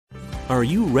Are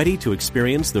you ready to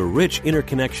experience the rich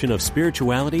interconnection of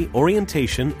spirituality,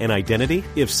 orientation, and identity?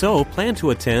 If so, plan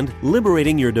to attend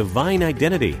Liberating Your Divine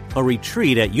Identity, a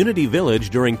retreat at Unity Village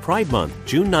during Pride Month,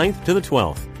 June 9th to the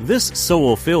 12th. This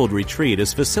soul-filled retreat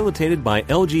is facilitated by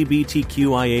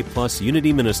LGBTQIA+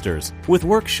 Unity ministers, with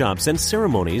workshops and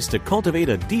ceremonies to cultivate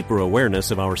a deeper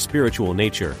awareness of our spiritual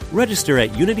nature. Register at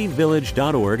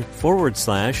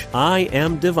unityvillage.org/I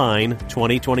Am Divine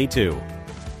 2022.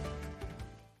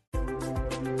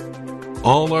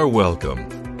 All are welcome.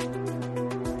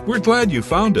 We're glad you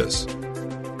found us.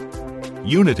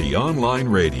 Unity Online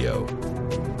Radio,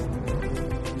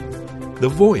 the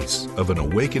voice of an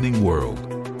awakening world.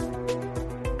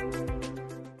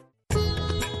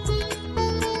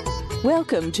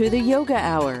 Welcome to the Yoga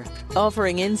Hour,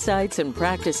 offering insights and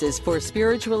practices for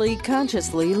spiritually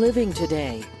consciously living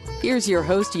today. Here's your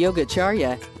host,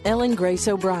 Yogacharya, Ellen Grace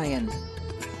O'Brien.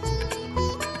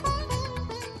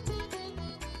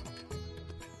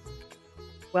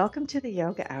 Welcome to the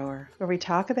Yoga Hour, where we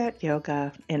talk about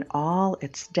yoga in all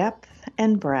its depth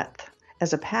and breadth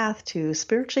as a path to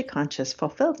spiritually conscious,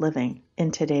 fulfilled living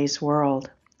in today's world.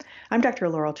 I'm Dr.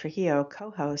 Laurel Trujillo,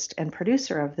 co-host and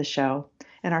producer of the show,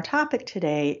 and our topic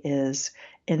today is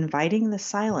Inviting the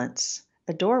Silence,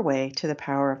 a doorway to the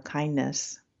power of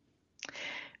kindness.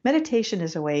 Meditation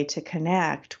is a way to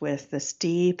connect with this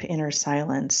deep inner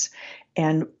silence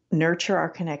and nurture our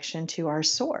connection to our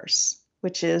source,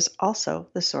 which is also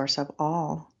the source of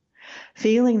all.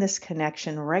 Feeling this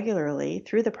connection regularly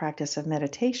through the practice of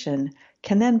meditation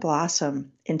can then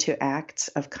blossom into acts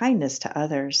of kindness to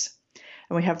others.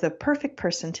 And we have the perfect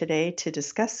person today to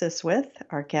discuss this with.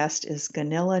 Our guest is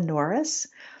Gunilla Norris,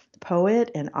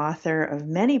 poet and author of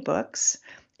many books,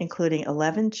 including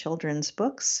 11 children's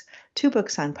books, 2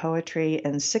 books on poetry,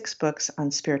 and 6 books on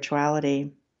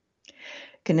spirituality.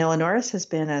 Gunilla Norris has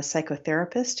been a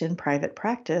psychotherapist in private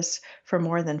practice for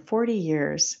more than 40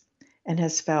 years and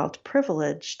has felt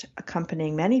privileged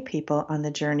accompanying many people on the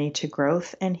journey to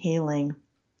growth and healing.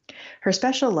 Her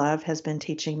special love has been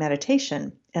teaching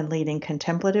meditation and leading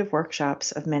contemplative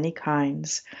workshops of many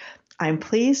kinds. I'm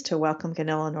pleased to welcome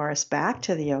Gunilla Norris back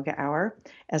to the Yoga Hour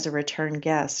as a return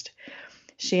guest.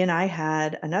 She and I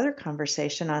had another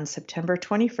conversation on September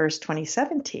 21st,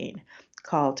 2017,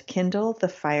 called Kindle the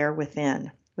Fire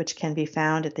Within, which can be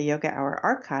found at the Yoga Hour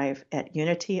archive at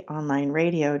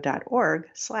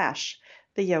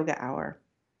unityonlineradio.org/the Yoga Hour.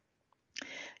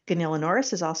 Gunilla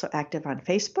Norris is also active on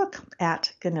Facebook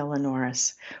at Gunilla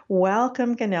Norris.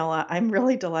 Welcome, Gunilla. I'm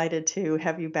really delighted to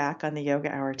have you back on the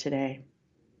Yoga Hour today.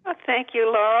 Well, thank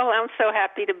you, Laurel. I'm so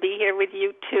happy to be here with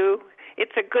you, too.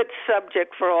 It's a good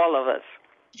subject for all of us.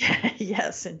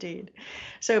 Yes, indeed.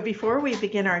 So before we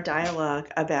begin our dialogue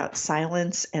about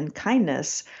silence and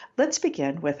kindness, let's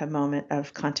begin with a moment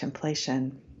of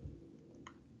contemplation.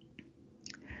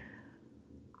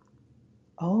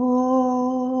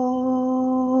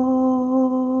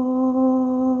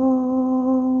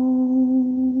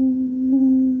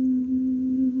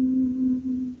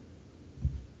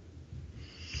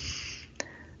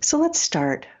 So let's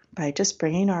start by just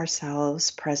bringing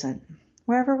ourselves present,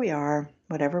 wherever we are,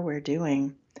 whatever we're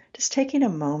doing, just taking a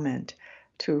moment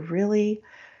to really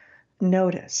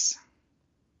notice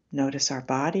our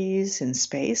bodies in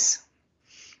space,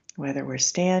 whether we're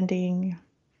standing,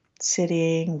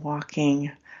 sitting, walking.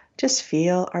 Just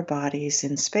feel our bodies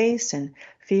in space and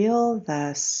feel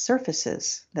the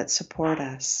surfaces that support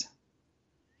us.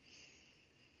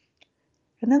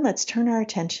 And then let's turn our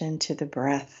attention to the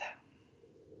breath.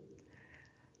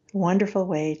 A wonderful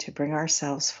way to bring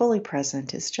ourselves fully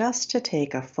present is just to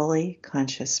take a fully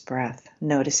conscious breath,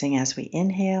 noticing as we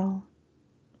inhale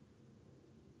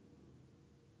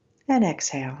and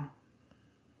exhale.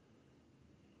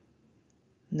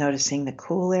 Noticing the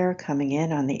cool air coming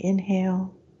in on the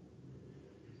inhale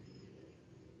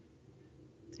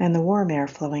and the warm air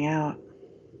flowing out.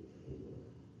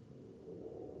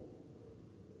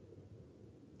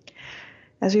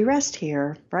 As we rest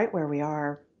here, right where we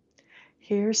are,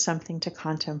 here's something to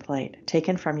contemplate,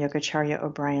 taken from Yogacharya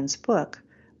O'Brien's book,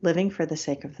 Living for the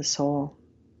Sake of the Soul.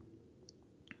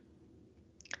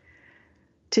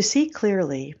 To see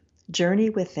clearly, journey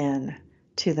within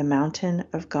to the mountain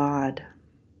of God.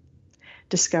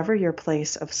 Discover your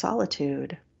place of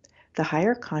solitude, the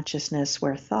higher consciousness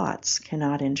where thoughts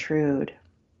cannot intrude.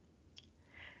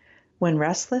 When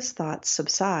restless thoughts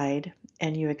subside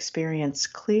and you experience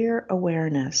clear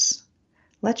awareness,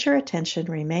 let your attention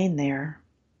remain there.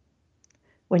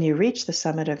 When you reach the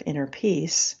summit of inner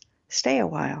peace, stay a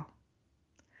while.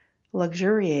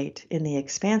 Luxuriate in the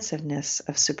expansiveness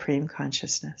of supreme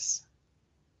consciousness.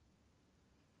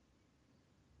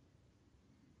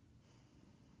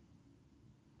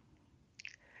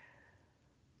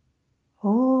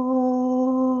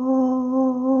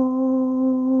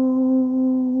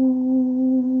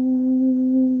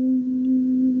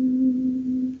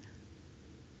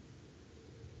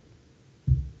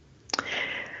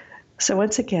 So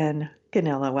once again,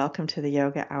 Gunilla, welcome to the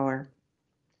Yoga Hour.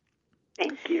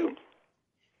 Thank you.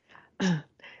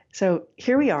 So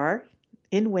here we are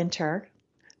in winter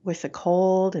with the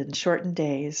cold and shortened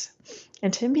days.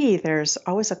 And to me, there's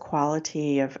always a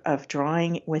quality of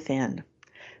drawing within.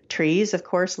 Trees, of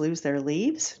course, lose their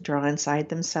leaves, draw inside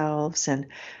themselves, and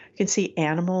you can see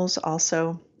animals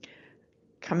also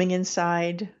coming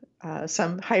inside,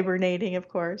 some hibernating, of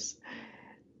course.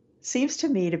 Seems to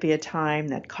me to be a time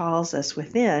that calls us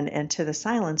within and to the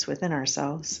silence within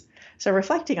ourselves. So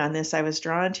reflecting on this, I was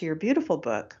drawn to your beautiful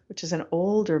book, which is an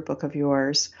older book of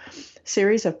yours,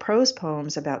 series of prose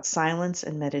poems about silence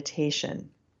and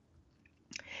meditation.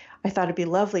 I thought it'd be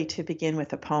lovely to begin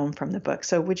with a poem from the book.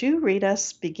 So would you read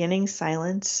us Beginning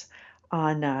Silence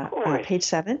on page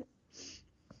 7?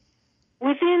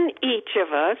 Within each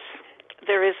of us,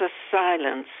 there is a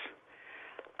silence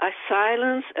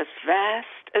as vast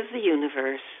as the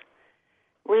universe.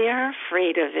 We are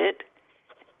afraid of it,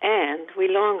 and we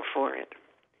long for it.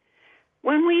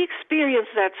 When we experience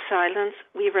that silence,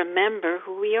 we remember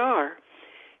who we are,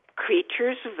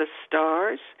 creatures of the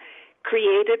stars,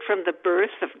 created from the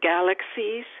birth of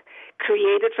galaxies,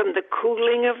 created from the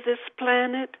cooling of this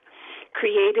planet,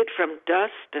 created from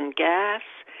dust and gas,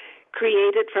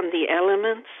 created from the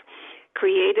elements,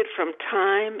 created from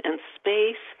time and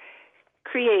space,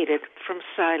 created from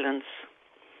silence.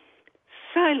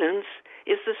 Silence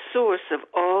is the source of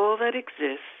all that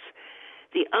exists,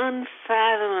 the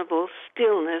unfathomable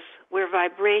stillness where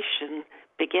vibration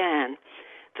began,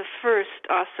 the first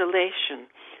oscillation,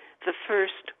 the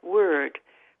first word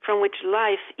from which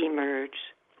life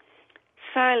emerged.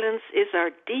 Silence is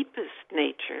our deepest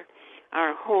nature,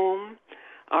 our home,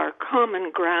 our common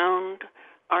ground,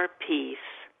 our peace.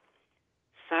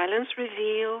 Silence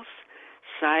reveals,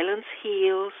 silence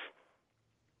heals.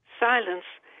 Silence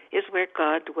is where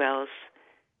God dwells.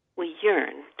 We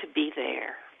yearn to be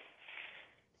there.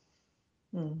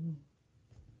 Mm.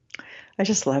 I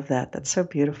just love that. That's so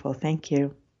beautiful. Thank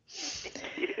you.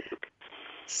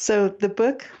 So the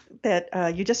book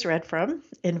that you just read from,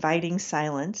 Inviting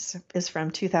Silence, is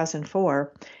from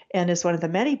 2004 and is one of the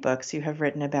many books you have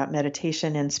written about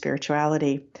meditation and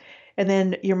spirituality. And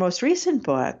then your most recent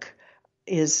book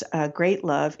is Great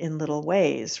Love in Little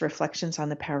Ways, Reflections on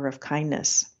the Power of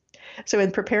Kindness. So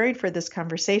in preparing for this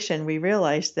conversation, we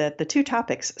realized that the two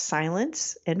topics,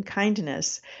 silence and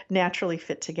kindness, naturally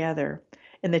fit together.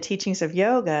 In the teachings of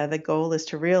yoga, the goal is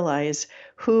to realize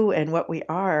who and what we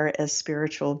are as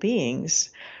spiritual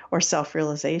beings, or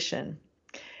self-realization.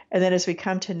 And then as we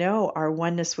come to know our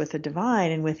oneness with the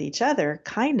divine and with each other,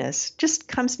 kindness just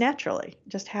comes naturally,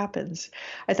 just happens.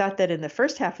 I thought that in the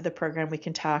first half of the program, we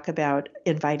can talk about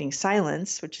inviting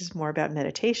silence, which is more about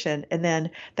meditation. And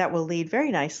then that will lead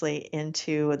very nicely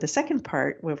into the second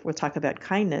part, where we'll talk about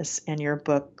kindness and your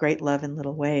book, Great Love in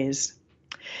Little Ways.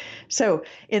 So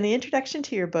in the introduction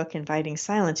to your book, Inviting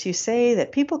Silence, you say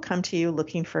that people come to you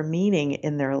looking for meaning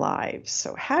in their lives.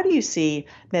 So how do you see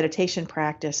meditation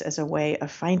practice as a way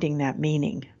of finding that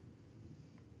meaning?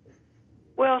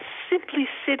 Well, simply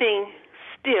sitting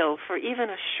still for even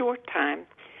a short time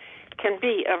can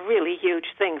be a really huge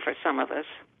thing for some of us.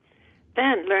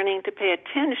 Then learning to pay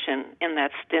attention in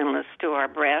that stillness to our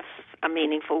breaths, a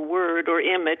meaningful word or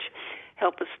image,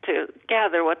 help us to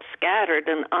gather what's scattered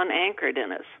and unanchored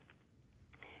in us.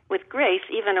 With grace,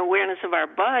 even awareness of our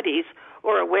bodies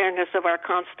or awareness of our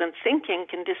constant thinking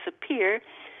can disappear,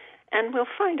 and we'll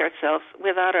find ourselves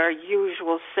without our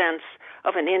usual sense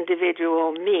of an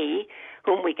individual me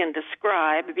whom we can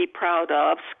describe, be proud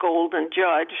of, scold and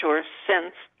judge, or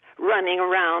sense running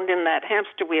around in that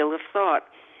hamster wheel of thought.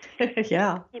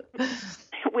 Yeah.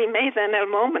 We may then have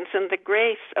moments in the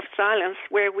grace of silence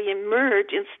where we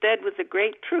emerge instead with the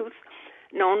great truth,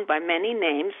 known by many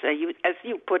names, as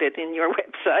you put it in your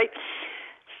website.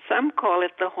 Some call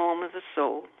it the home of the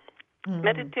soul. Mm.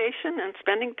 Meditation and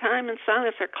spending time in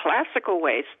silence are classical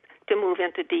ways to move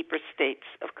into deeper states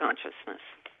of consciousness.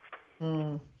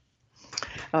 Mm.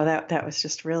 Oh, that was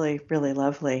just really, really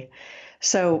lovely.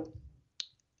 So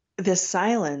this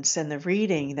silence and the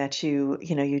reading that you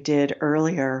did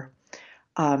earlier,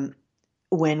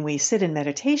 when we sit in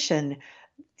meditation,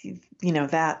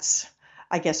 that's,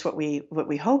 I guess, what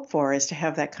we hope for is to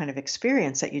have that kind of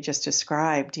experience that you just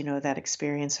described, that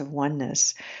experience of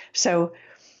oneness. So,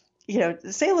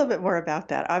 say a little bit more about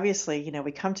that. Obviously,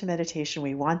 we come to meditation,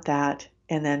 we want that.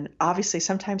 And then obviously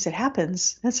sometimes it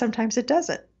happens and sometimes it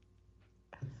doesn't.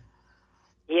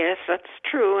 Yes, that's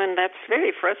true. And that's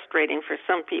very frustrating for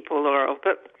some people, Laurel.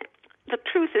 But the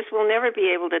truth is we'll never be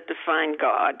able to define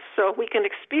God. So we can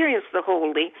experience the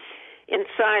holy in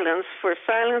silence, for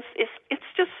silence it's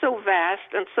just so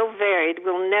vast and so varied,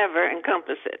 we'll never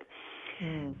encompass it.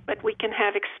 But we can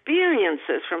have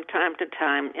experiences from time to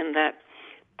time in that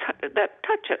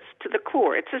touch us to the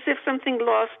core. It's as if something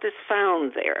lost is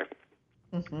found there.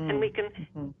 And we can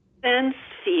sense,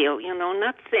 feel,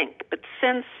 not think, but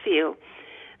sense, feel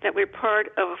that we're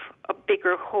part of a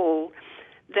bigger whole,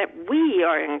 that we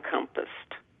are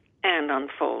encompassed and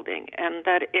unfolding, and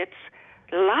that it's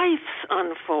life's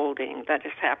unfolding that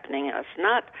is happening in us,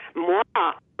 not moi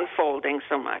unfolding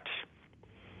so much.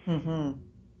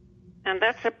 And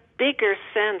that's a bigger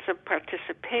sense of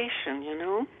participation,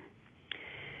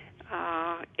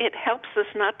 It helps us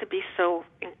not to be so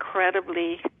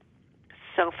incredibly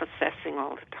self-assessing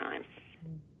all the time.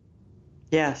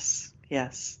 Yes,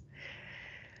 yes.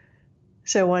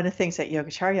 So one of the things that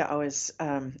Yogacharya always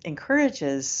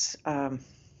encourages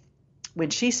when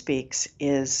she speaks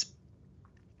is,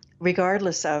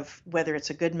 regardless of whether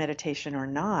it's a good meditation or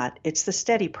not, it's the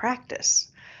steady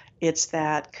practice. It's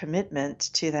that commitment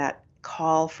to that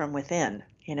call from within,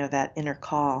 that inner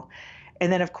call.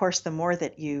 And then, of course, the more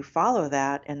that you follow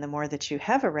that and the more that you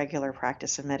have a regular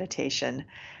practice of meditation,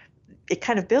 it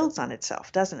kind of builds on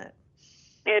itself, doesn't it?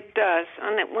 It does.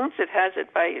 And once it has it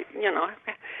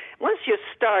once you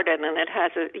start it and it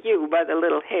has you by the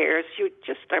little hairs, you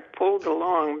just are pulled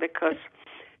along because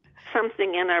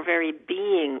something in our very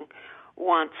being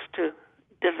wants to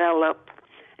develop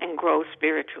and grow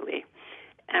spiritually.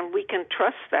 And we can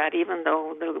trust that even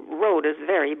though the road is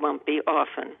very bumpy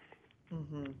often.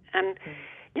 And,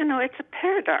 it's a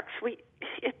paradox. We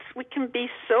can be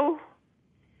so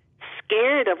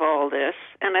scared of all this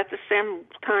and at the same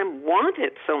time want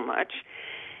it so much.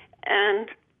 And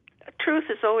truth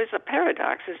is always a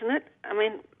paradox, isn't it? I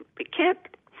mean, we can't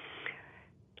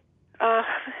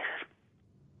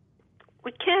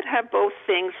have both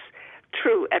things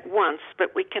true at once,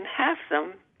 but we can have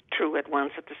them true at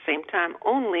once at the same time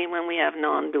only when we have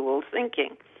non-dual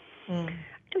thinking.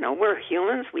 We're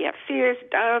humans, we have fears,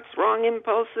 doubts, wrong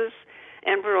impulses,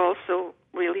 and we're also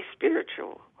really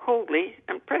spiritual, holy,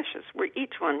 and precious. We're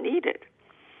each one needed.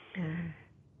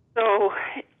 So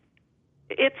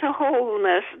it's a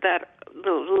wholeness that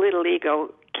the little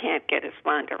ego can't get its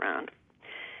mind around.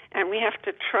 And we have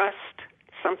to trust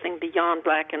something beyond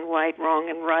black and white, wrong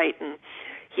and right, and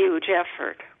huge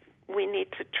effort. We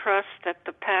need to trust that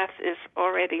the path is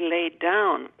already laid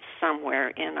down somewhere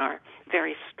in our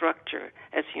very structure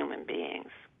as human beings.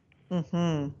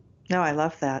 No, I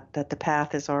love that the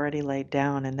path is already laid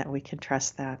down and that we can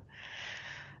trust that.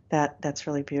 That's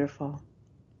really beautiful.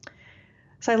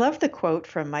 So I love the quote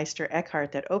from Meister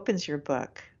Eckhart that opens your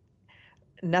book.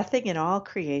 Nothing in all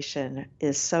creation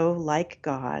is so like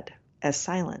God as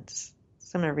silence.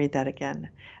 So I'm going to read that again.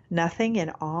 Nothing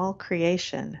in all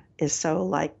creation is so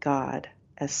like God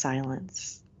as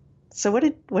silence. So what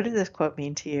did this quote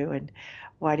mean to you, and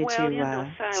why did you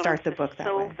start the book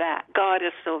that way? God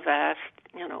is so vast.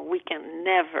 We can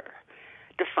never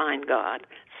define God.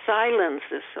 Silence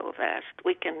is so vast.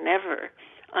 We can never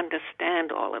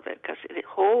understand all of it because it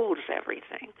holds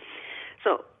everything.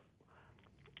 So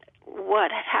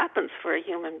what happens for a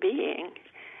human being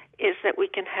is that we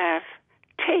can have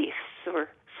tastes or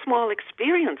small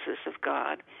experiences of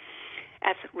God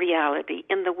as reality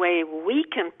in the way we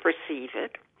can perceive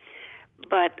it,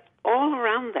 but all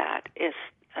around that is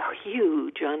a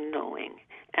huge unknowing,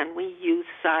 and we use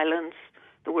silence,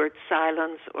 the word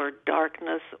silence or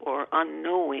darkness or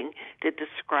unknowing to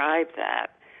describe that,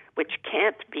 which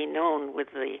can't be known with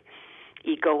the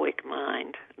egoic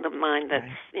mind, the mind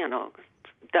that's,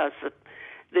 does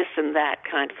this and that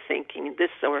kind of thinking,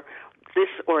 this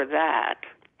or that,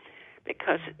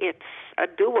 because it's a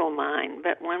dual mind.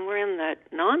 But when we're in that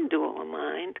non-dual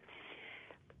mind,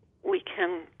 we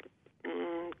can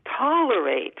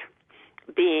tolerate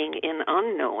being in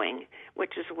unknowing,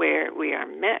 which is where we are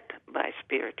met by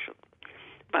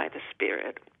the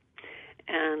Spirit.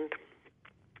 And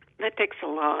that takes a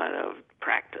lot of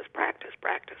practice,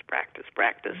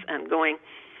 and going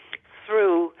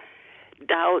through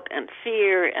doubt and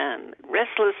fear and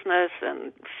restlessness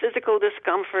and physical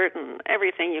discomfort and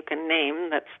everything you can name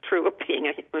that's true of being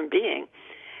a human being.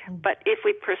 But if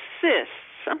we persist,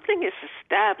 something is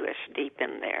established deep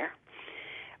in there,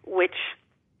 which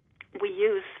we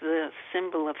use the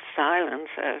symbol of silence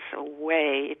as a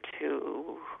way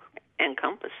to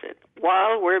encompass it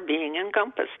while we're being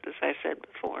encompassed, as I said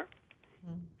before.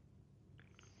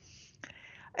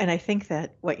 And I think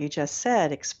that what you just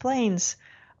said explains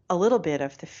a little bit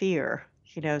of the fear,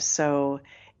 so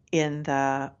in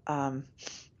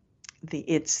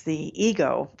it's the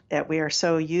ego that we are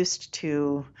so used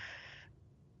to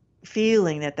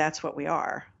feeling that that's what we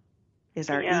are, is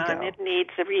our ego. And it needs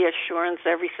a reassurance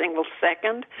every single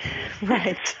second.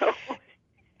 Right. So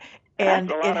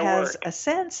and it has work. A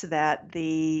sense that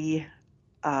the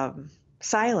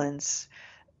silence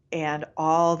and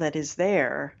all that is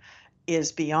there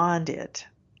is beyond it.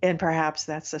 And perhaps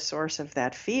that's the source of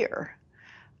that fear.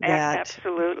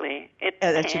 Absolutely.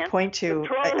 That you point to.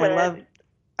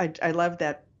 I love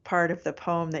that part of the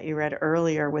poem that you read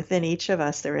earlier. Within each of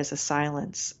us, there is a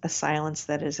silence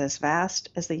that is as vast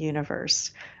as the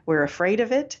universe. We're afraid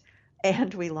of it,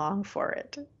 and we long for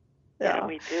it. Yeah,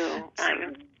 we do.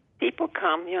 People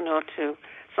come, to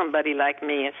somebody like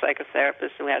me, a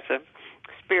psychotherapist who has a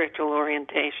spiritual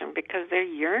orientation, because they're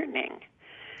yearning.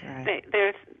 Right.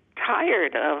 They're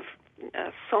tired of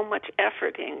so much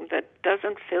efforting that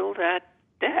doesn't fill that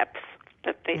depth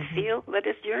that they feel that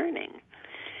is yearning.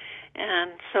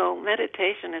 And so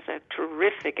meditation is a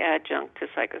terrific adjunct to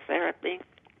psychotherapy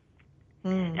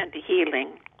and to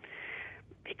healing,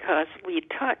 because we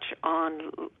touch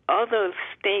on other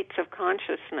states of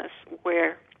consciousness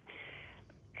where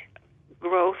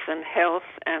growth and health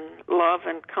and love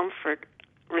and comfort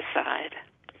reside.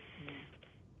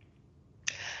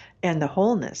 And the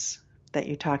wholeness that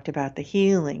you talked about, the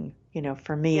healing,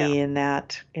 for me in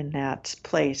that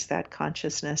place, that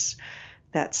consciousness,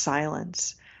 that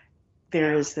silence,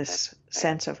 there is this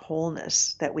sense of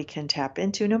wholeness that we can tap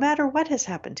into no matter what has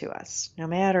happened to us, no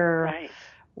matter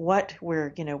what we're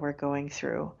going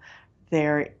through.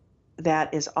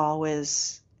 That is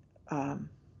always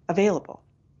available.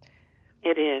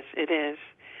 It is.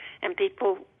 And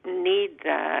people need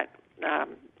that.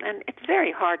 And it's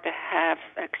very hard to have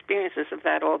experiences of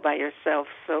that all by yourself.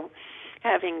 So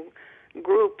having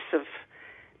groups of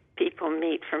people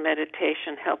meet for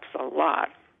meditation helps a lot,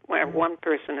 where one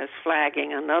person is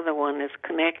flagging, another one is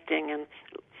connecting,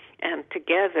 and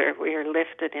together we are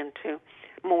lifted into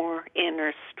more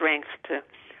inner strength to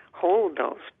hold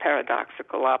those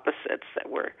paradoxical opposites that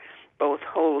we're both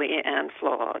holy and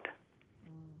flawed.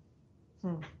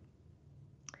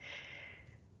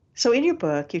 So in your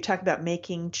book, you talk about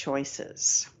making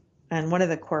choices. And one of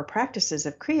the core practices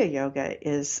of Kriya Yoga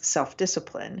is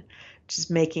self-discipline, which is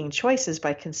making choices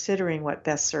by considering what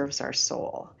best serves our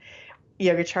soul.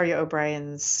 Yogacharya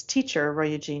O'Brien's teacher, Roy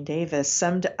Eugene Davis,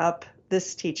 summed up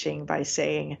this teaching by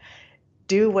saying,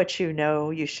 do what you know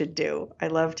you should do. I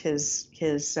loved his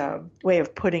way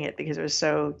of putting it because it was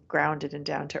so grounded and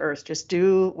down to earth. Just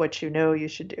do what you know you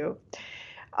should do.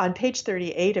 On page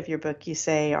 38 of your book, you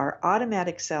say, our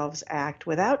automatic selves act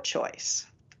without choice.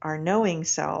 Our knowing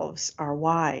selves are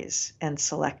wise and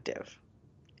selective.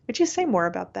 Would you say more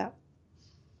about that?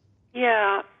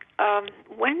 Yeah.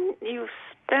 When you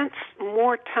spend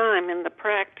more time in the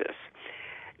practice,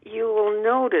 you will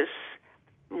notice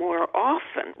more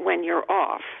often when you're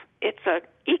off. It's a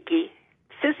icky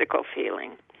physical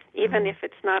feeling. Even if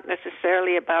it's not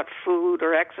necessarily about food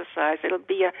or exercise, it'll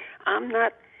be I'm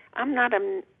not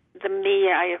the me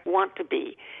I want to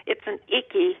be. It's an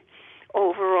icky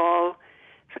overall,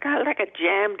 it's kind of like a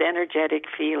jammed, energetic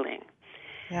feeling.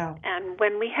 Yeah. And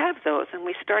when we have those and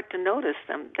we start to notice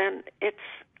them, then it's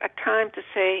a time to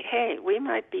say, hey, we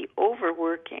might be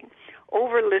overworking,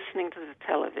 over-listening to the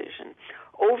television,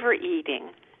 overeating,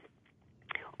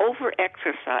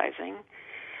 over-exercising,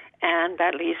 and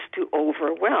that leads to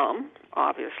overwhelm,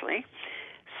 obviously.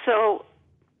 So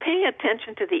paying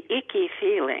attention to the icky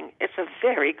feeling is a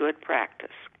very good practice.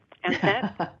 And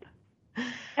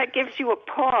that gives you a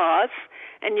pause,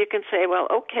 and you can say, well,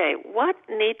 okay, what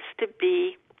needs to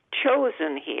be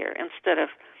chosen here instead of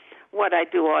what I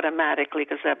do automatically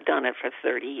because I've done it for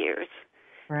 30 years.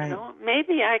 Right.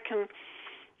 Maybe I can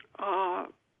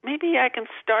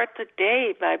start the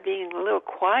day by being a little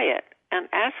quiet and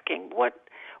asking, what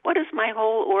is my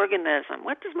whole organism?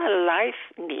 What does my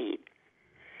life need?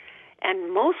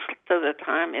 And most of the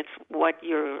time, it's what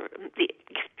you're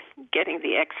getting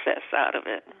the excess out of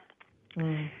it.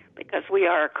 Because we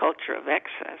are a culture of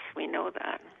excess. We know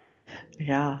that.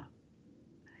 Yeah.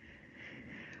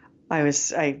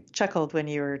 I chuckled when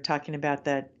you were talking about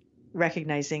that,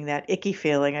 recognizing that icky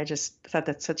feeling. I just thought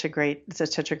that's such a great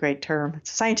term.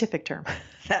 It's a scientific term.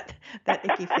 that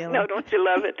icky feeling. No, don't you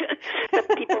love it? But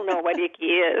people know what icky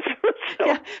is. So.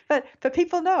 Yeah, but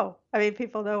people know. I mean,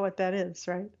 people know what that is,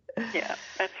 right? Yeah,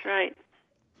 that's right.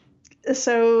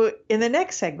 So in the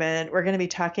next segment, we're going to be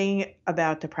talking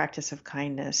about the practice of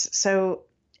kindness. So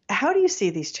how do you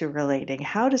see these two relating?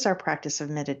 How does our practice of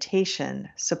meditation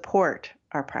support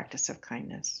our practice of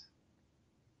kindness?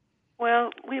 Well,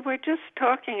 we were just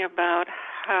talking about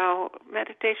how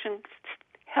meditation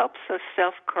helps us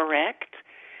self-correct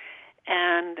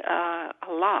and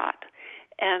a lot.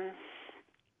 And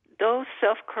those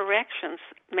self-corrections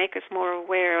make us more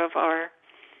aware of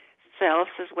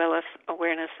ourselves as well as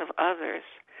awareness of others.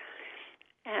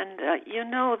 And you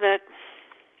know that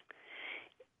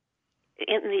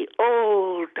in the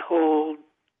old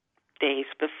days,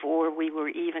 before we were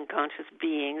even conscious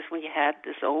beings, we had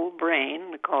this old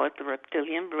brain, we call it the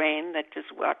reptilian brain, that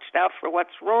just watched out for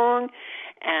what's wrong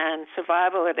and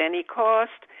survival at any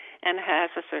cost, and has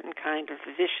a certain kind of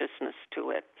viciousness to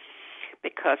it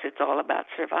because it's all about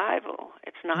survival.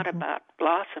 It's not about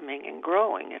blossoming and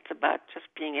growing. It's about just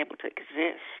being able to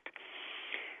exist.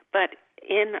 But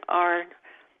in our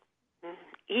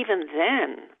even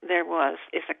then, there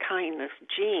is a kindness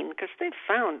gene, because they've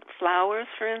found flowers,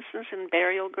 for instance, in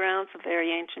burial grounds of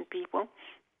very ancient people.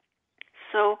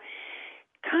 So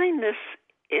kindness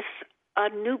is a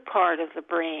new part of the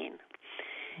brain.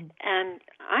 And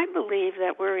I believe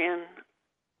that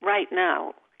right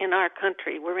now, in our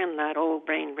country, we're in that old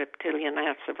brain reptilian,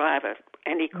 I survive at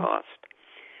any cost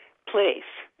place,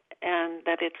 and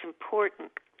that it's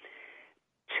important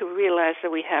to realize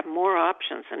that we have more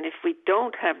options, and if we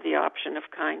don't have the option of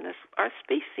kindness, our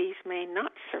species may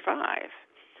not survive.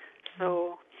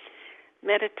 So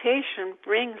meditation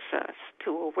brings us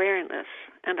to awareness,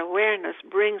 and awareness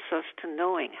brings us to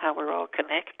knowing how we're all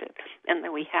connected, and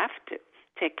that we have to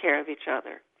take care of each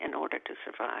other in order to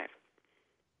survive.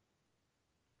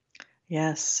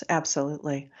 Yes,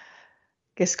 absolutely.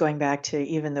 I guess going back to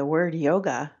even the word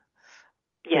yoga,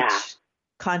 which,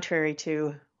 contrary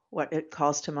to what it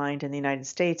calls to mind in the United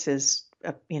States, is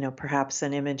perhaps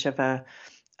an image of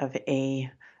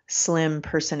a slim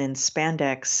person in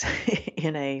spandex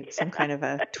in some kind of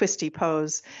a twisty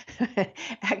pose,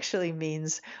 actually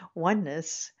means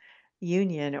oneness,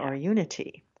 union, or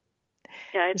unity.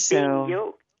 Yeah, it's being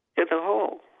yoked to the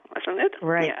whole, isn't it?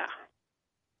 Right.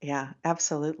 Yeah,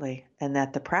 absolutely. And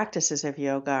that the practices of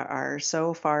yoga are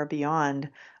so far beyond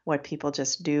what people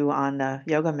just do on the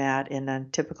yoga mat in a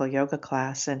typical yoga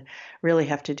class, and really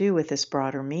have to do with this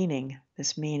broader meaning,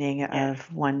 this meaning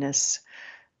of oneness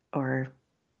or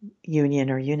union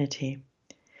or unity.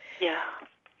 Yeah,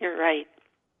 you're right.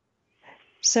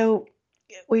 So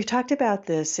we've talked about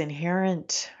this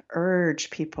inherent urge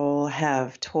people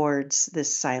have towards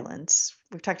this silence.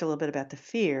 We've talked a little bit about the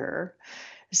fear.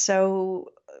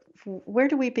 So where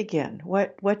do we begin?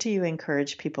 What do you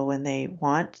encourage people when they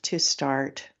want to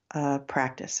start a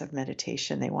practice of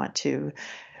meditation? They want to,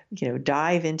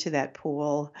 dive into that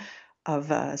pool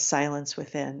of silence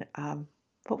within.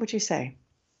 What would you say?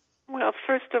 Well,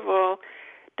 first of all,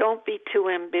 don't be too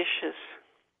ambitious.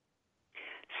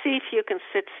 See if you can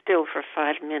sit still for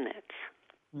 5 minutes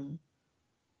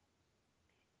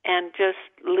and just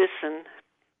listen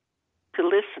to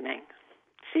listening.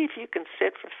 See if you can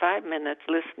sit for 5 minutes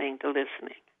listening to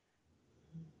listening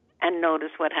and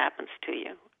notice what happens to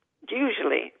you.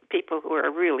 Usually, people who are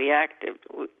really active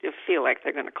feel like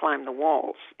they're going to climb the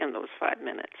walls in those 5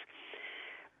 minutes.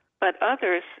 But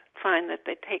others find that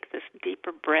they take this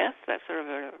deeper breath, that sort of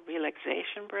a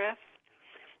relaxation breath,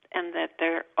 and that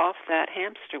they're off that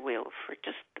hamster wheel for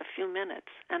just a few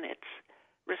minutes, and it's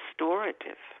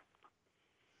restorative.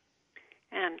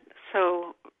 And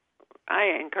so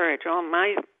I encourage all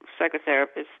my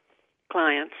psychotherapist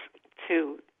clients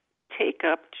to take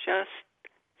up just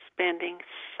spending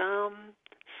some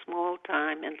small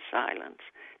time in silence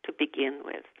to begin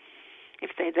with.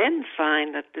 If they then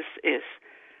find that this is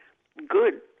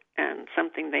good and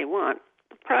something they want,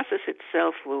 the process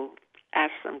itself will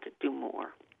ask them to do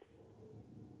more.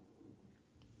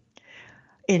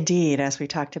 Indeed, as we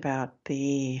talked about,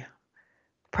 the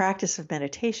practice of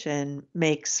meditation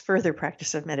makes further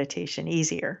practice of meditation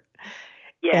easier.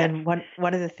 Yes. And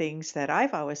one of the things that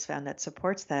I've always found that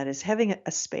supports that is having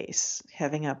a space,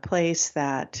 having a place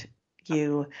that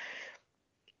you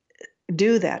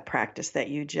do that practice that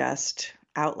you just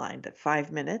outlined, that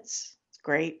 5 minutes. It's a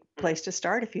great place to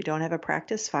start. If you don't have a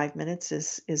practice, 5 minutes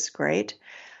is great.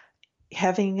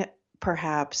 Having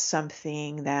perhaps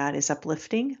something that is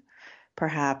uplifting,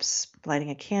 perhaps lighting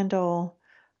a candle,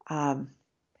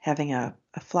 having a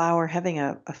flower, having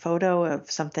a photo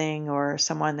of something or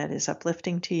someone that is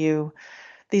uplifting to you.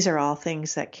 These are all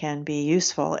things that can be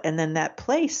useful. And then that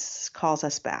place calls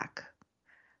us back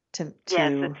to it's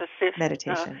as if,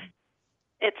 meditation.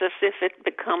 It's as if it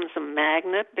becomes a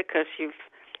magnet because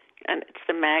and it's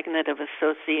the magnet of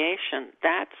association.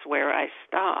 That's where I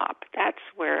stop. That's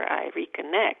where I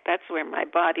reconnect. That's where my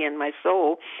body and my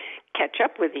soul catch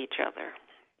up with each other.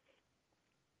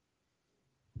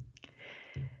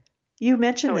 You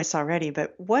mentioned this already,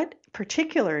 but what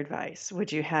particular advice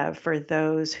would you have for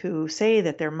those who say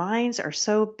that their minds are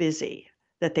so busy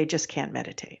that they just can't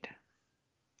meditate?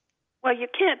 Well, you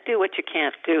can't do what you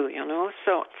can't do, you know.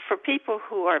 So for people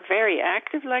who are very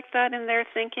active like that in their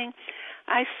thinking,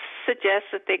 I suggest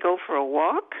that they go for a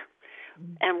walk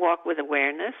and walk with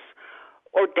awareness,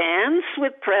 or dance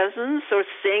with presence, or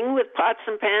sing with pots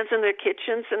and pans in their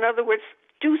kitchens. In other words,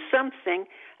 do something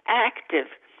active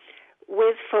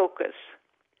with focus.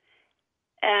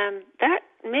 And that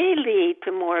may lead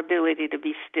to more ability to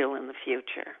be still in the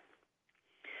future.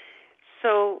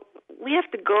 So we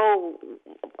have to go,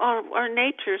 our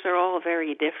natures are all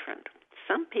very different.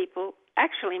 Some people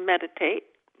actually meditate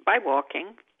by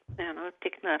walking. You know,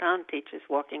 Thich Nhat Hanh teaches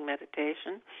walking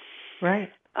meditation.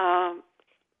 Right.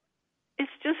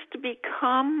 It's just to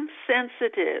become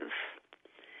sensitive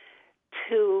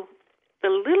to the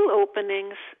little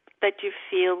openings that you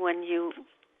feel when you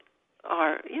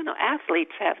are, you know,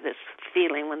 athletes have this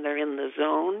feeling when they're in the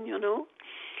zone, you know.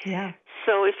 Yeah.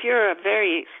 So if you're a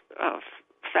very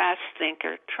fast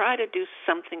thinker, try to do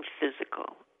something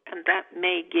physical, and that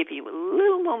may give you a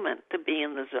little moment to be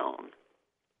in the zone.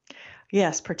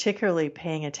 Yes, particularly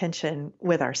paying attention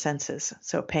with our senses.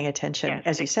 So paying attention, Yes,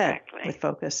 as you said, exactly. with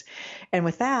focus. And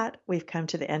with that, we've come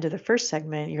to the end of the first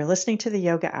segment. You're listening to the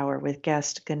Yoga Hour with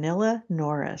guest Gunilla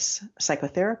Norris,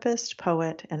 psychotherapist,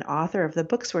 poet, and author of the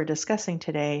books we're discussing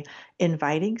today,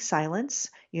 Inviting Silence,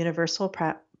 Universal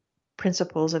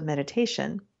Principles of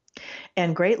Meditation,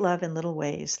 and Great Love in Little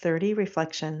Ways, 30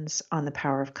 Reflections on the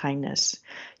Power of Kindness.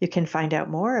 You can find out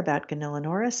more about Gunilla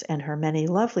Norris and her many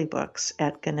lovely books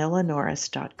at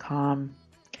GunillaNorris.com.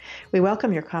 We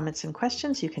welcome your comments and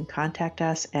questions. You can contact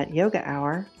us at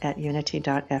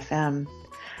yogahour@unity.fm.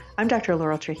 I'm Dr.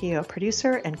 Laurel Trujillo,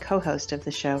 producer and co-host of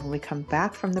the show. When we come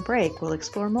back from the break, we'll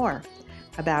explore more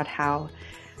about how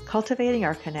cultivating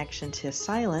our connection to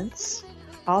silence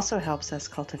also helps us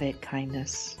cultivate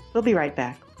kindness. We'll be right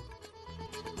back.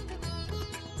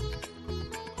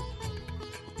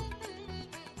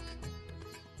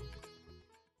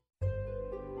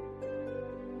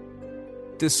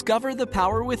 Discover the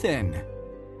power within.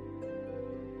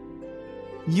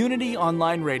 Unity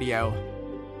Online Radio.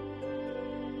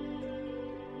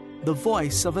 The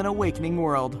voice of an awakening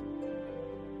world.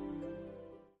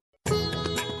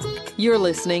 You're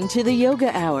listening to the Yoga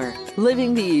Hour,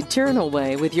 Living the Eternal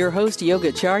Way with your host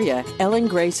Yogacharya, Ellen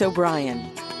Grace O'Brien.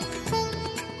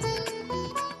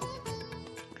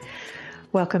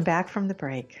 Welcome back from the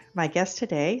break. My guest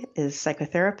today is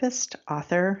psychotherapist,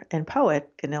 author, and poet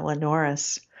Gunilla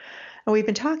Norris. And we've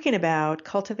been talking about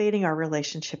cultivating our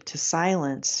relationship to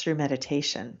silence through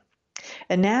meditation.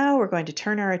 And now we're going to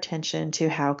turn our attention to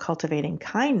how cultivating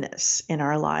kindness in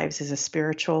our lives is a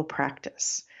spiritual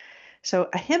practice. So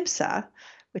ahimsa,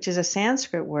 which is a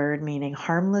Sanskrit word meaning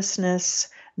harmlessness,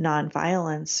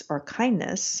 nonviolence, or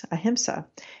kindness, ahimsa,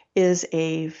 is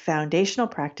a foundational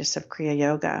practice of Kriya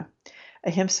Yoga.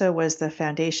 Ahimsa was the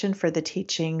foundation for the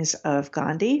teachings of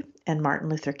Gandhi and Martin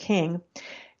Luther King.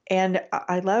 And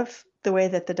I love the way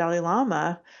that the Dalai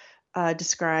Lama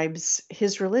describes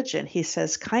his religion. He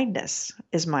says, kindness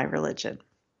is my religion.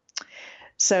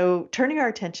 So turning our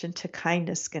attention to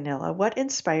kindness, Gunilla, what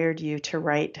inspired you to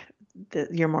write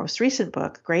your most recent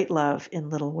book, Great Love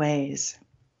in Little Ways?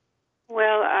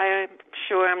 Well, I'm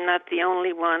sure I'm not the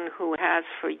only one who has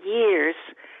for years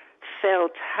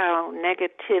felt how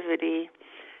negativity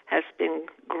has been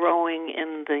growing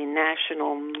in the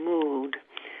national mood.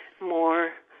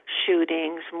 More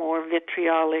shootings, more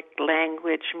vitriolic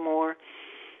language, more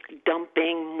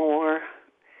dumping, more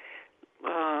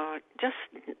just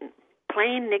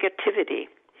plain negativity.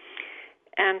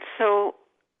 And so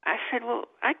I said, well,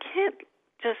 I can't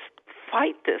just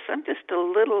fight this. I'm just a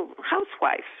little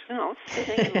housewife,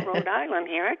 sitting in Rhode Island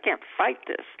here. I can't fight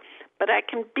this. But I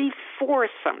can be for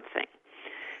something.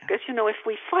 Because, if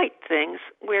we fight things,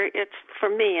 for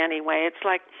me anyway, it's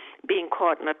like being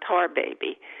caught in a tar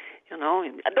baby. I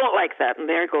don't like that, and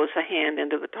there goes a hand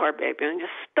into the tar baby, and you're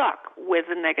stuck with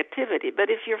the negativity.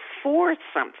 But if you're for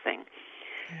something,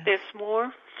 there's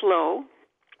more flow.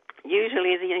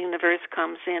 Usually the universe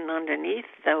comes in underneath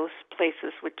those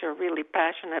places which are really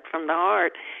passionate from the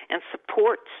heart and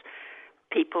supports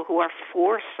people who are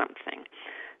for something.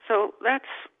 So that's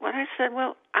what I said,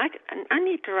 well, I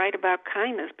need to write about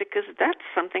kindness because that's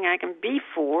something I can be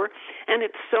for, and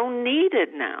it's so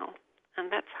needed now.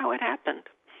 And that's how it happened.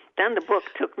 Then the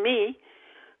book took me,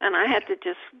 and I had to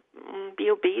just be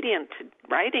obedient to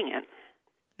writing it.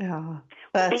 Yeah,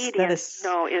 Obedience,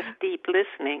 is deep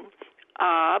listening.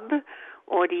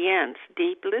 Audience,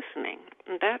 deep listening.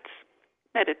 And that's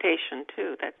meditation,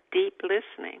 too, that deep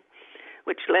listening,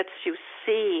 which lets you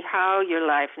see how your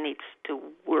life needs to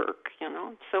work,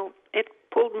 So it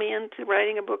pulled me into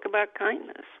writing a book about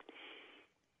kindness.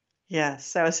 Yes.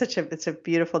 So it's a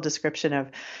beautiful description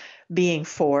of being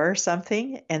for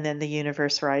something, and then the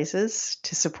universe rises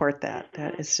to support that.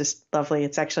 That is just lovely.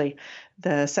 It's actually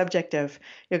the subject of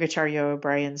Yogacharya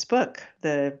O'Brien's book,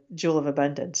 The Jewel of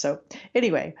Abundance. So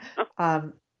anyway,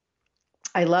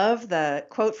 I love the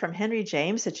quote from Henry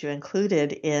James that you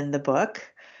included in the book,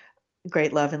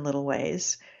 Great Love in Little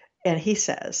Ways. And he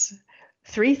says,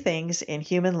 3 things in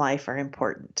human life are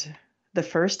important. The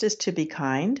first is to be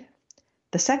kind.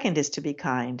 The second is to be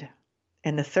kind.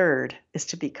 And the third is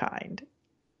to be kind,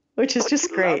 which is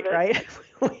just great, right?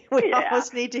 We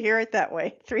almost need to hear it that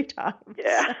way 3 times.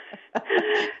 Yeah.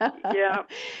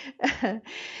 Yeah.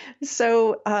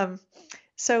 So,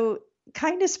 so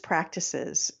kindness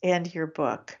practices and your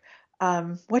book,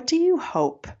 what do you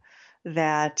hope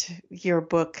that your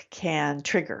book can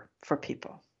trigger for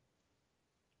people?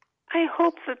 I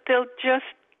hope that they'll just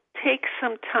take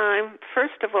some time,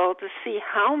 first of all, to see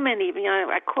how many,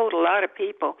 I quote a lot of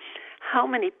people, how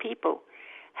many people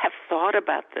have thought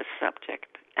about this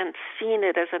subject and seen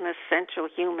it as an essential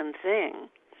human thing.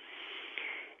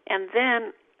 And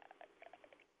then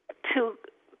to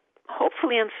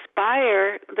hopefully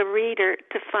inspire the reader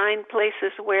to find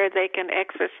places where they can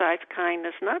exercise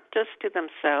kindness, not just to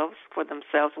themselves, for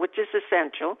themselves, which is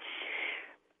essential,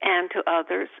 and to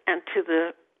others, and to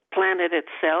the planet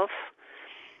itself.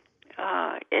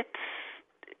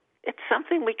 It's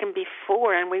something we can be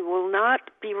for, and we will not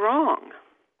be wrong.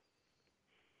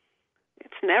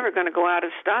 It's never going to go out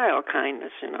of style,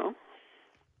 kindness,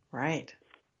 Right.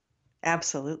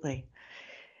 Absolutely.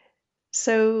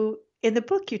 So in the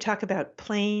book, you talk about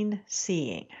plain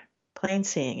seeing,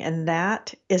 and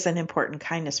that is an important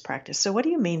kindness practice. So what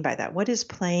do you mean by that? What is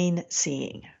plain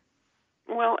seeing?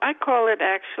 Well, I call it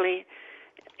actually,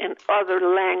 in other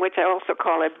language, I also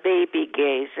call it baby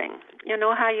gazing. You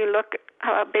know how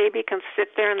how a baby can sit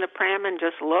there in the pram and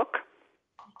just look?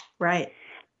 Right.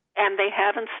 And they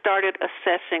haven't started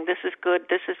assessing, this is good,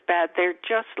 this is bad. They're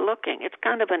just looking. It's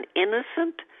kind of an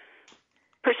innocent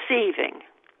perceiving.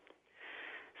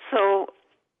 So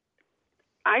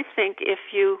I think if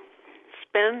you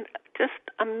spend just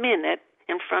a minute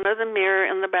in front of the mirror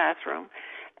in the bathroom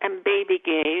and baby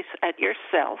gaze at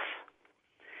yourself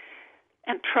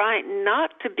and try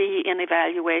not to be in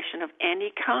evaluation of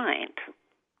any kind,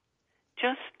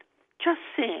 just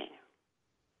seeing.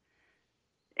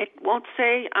 It won't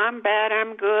say, I'm bad,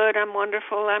 I'm good, I'm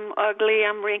wonderful, I'm ugly,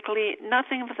 I'm wrinkly,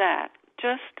 nothing of that.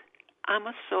 Just, I'm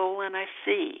a soul and I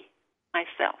see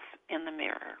myself in the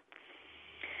mirror.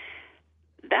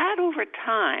 That over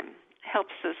time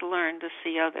helps us learn to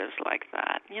see others like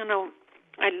that.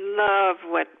 I love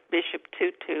what Bishop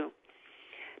Tutu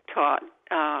taught,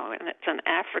 and it's an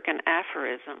African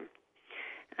aphorism.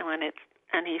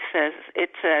 And he says,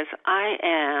 it says, I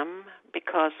am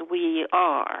because we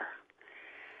are.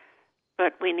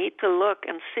 But we need to look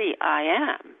and see, I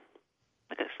am.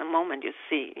 Because the moment you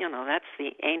see, that's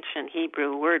the ancient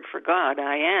Hebrew word for God,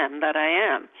 I am, that I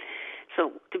am.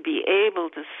 So to be able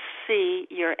to see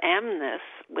your amness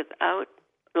without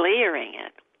layering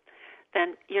it,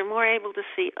 then you're more able to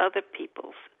see other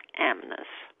people's amness.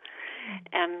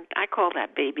 And I call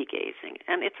that baby gazing.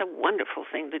 And it's a wonderful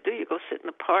thing to do. You go sit in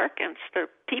the park and instead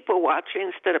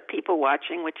of people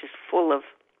watching, which is full of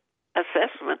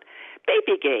assessment,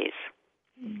 baby gaze.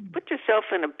 Put yourself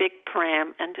in a big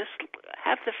pram and just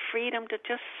have the freedom to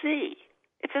just see.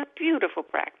 It's a beautiful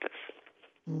practice.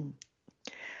 Mm.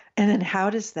 And then how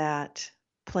does that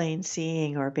plain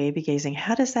seeing or baby gazing,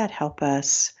 how does that help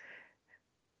us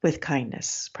with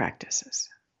kindness practices?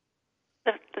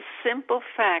 The simple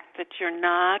fact that you're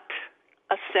not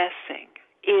assessing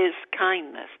is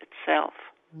kindness itself.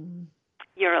 Mm.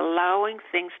 You're allowing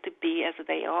things to be as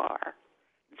they are.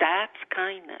 That's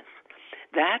kindness.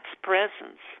 That's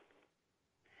presence.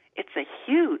 It's a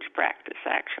huge practice,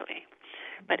 actually.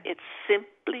 But it's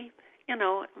simply,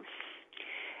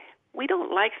 we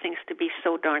don't like things to be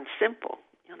so darn simple,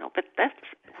 but that's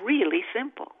really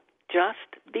simple.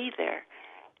 Just be there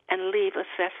and leave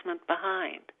assessment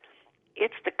behind.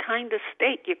 It's the kindest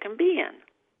state you can be in.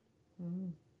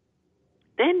 Mm.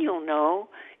 Then you'll know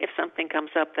if something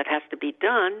comes up that has to be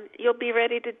done, you'll be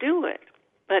ready to do it.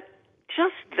 But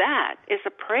just that is a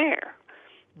prayer.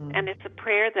 Mm. And it's a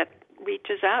prayer that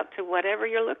reaches out to whatever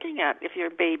you're looking at if you're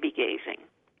baby gazing.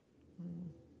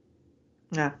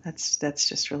 Yeah, that's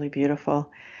just really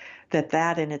beautiful.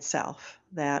 That in itself,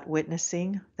 that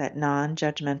witnessing, that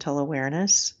non-judgmental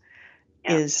awareness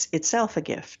is itself a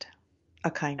gift,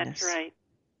 a kindness. That's right.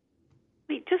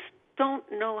 We just don't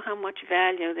know how much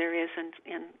value there is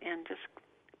in just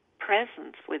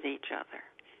presence with each other.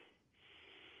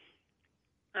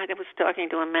 I was talking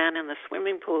to a man in the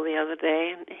swimming pool the other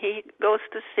day, and he goes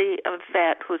to see a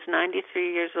vet who's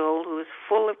 93 years old, who is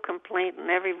full of complaint in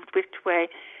every which way,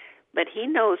 but he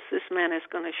knows this man is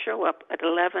going to show up at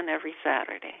 11 every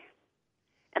Saturday.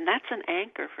 And that's an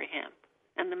anchor for him.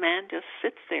 And the man just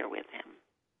sits there with him.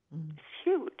 Mm. It's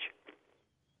huge.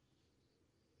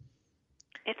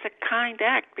 It's a kind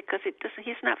act because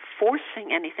he's not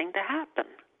forcing anything to happen.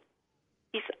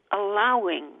 He's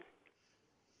allowing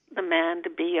the man to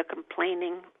be a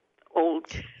complaining old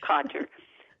codger.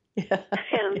 Yeah.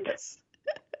 And yes.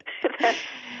 that's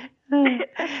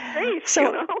safe, so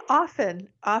you know?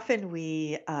 often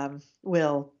we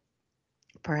will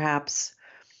perhaps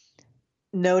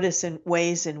notice in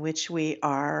ways in which we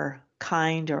are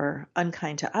kind or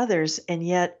unkind to others, and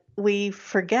yet we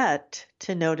forget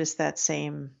to notice that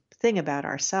same thing about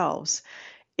ourselves.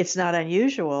 It's not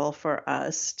unusual for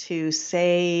us to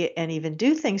say and even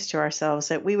do things to ourselves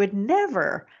that we would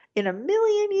never in a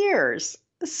million years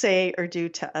say or do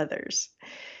to others.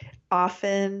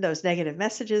 Often those negative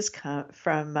messages come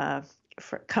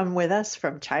with us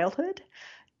from childhood,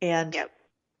 and Yep.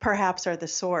 perhaps are the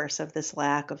source of this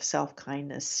lack of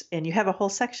self-kindness. And you have a whole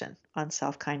section on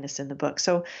self-kindness in the book.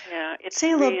 So yeah,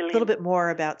 say a little bit more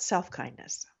about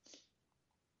self-kindness.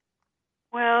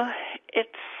 Well, it's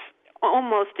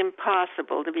almost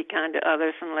impossible to be kind to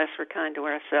others unless we're kind to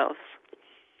ourselves.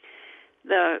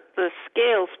 The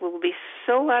scales will be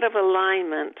so out of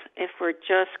alignment if we're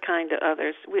just kind to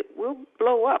others. We'll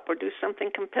blow up or do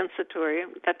something compensatory.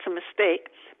 That's a mistake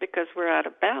because we're out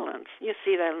of balance. You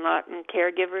see that a lot in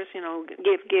caregivers, you know,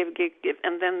 give,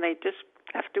 and then they just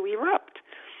have to erupt.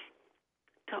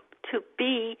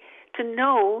 To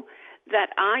know that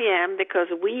I am because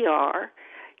we are,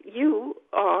 you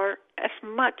are as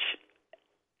much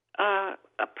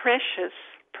a precious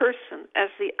person as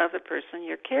the other person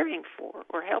you're caring for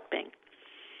or helping.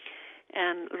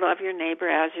 And love your neighbor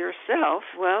as yourself.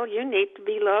 Well, you need to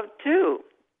be loved too.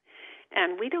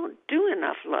 And we don't do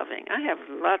enough loving. I have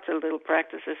lots of little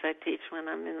practices I teach when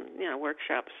I'm in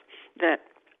workshops that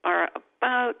are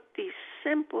about these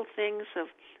simple things of,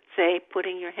 say,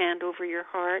 putting your hand over your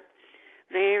heart,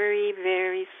 very,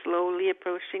 very slowly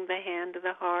approaching the hand to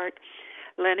the heart,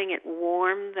 letting it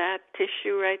warm that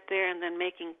tissue right there, and then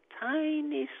making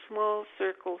tiny, small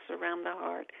circles around the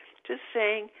heart. Just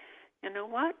saying, you know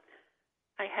what?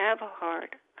 I have a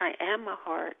heart. I am a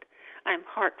heart. I'm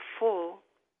heartful.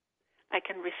 I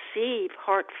can receive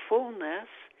heartfulness.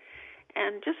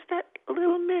 And just that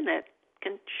little minute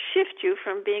can shift you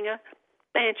from being a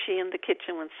banshee in the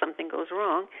kitchen when something goes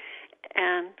wrong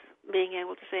and being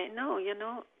able to say, no,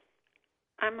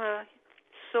 I'm a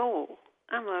soul.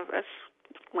 As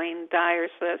Wayne Dyer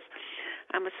says,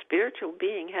 I'm a spiritual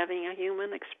being having a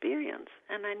human experience,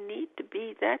 and I need to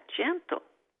be that gentle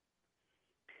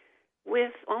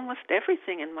with almost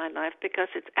everything in my life because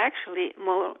it's actually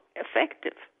more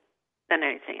effective than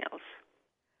anything else.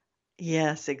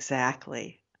 Yes,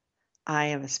 exactly. I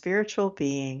am a spiritual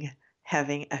being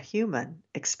having a human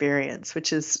experience,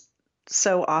 which is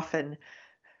so often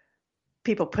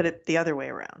people put it the other way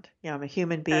around. I'm a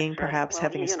human being, That's right. perhaps Well,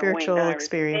 having a spiritual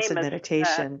experience in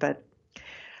meditation. But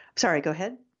sorry, go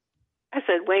ahead. I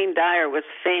said Wayne Dyer was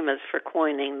famous for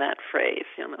coining that phrase,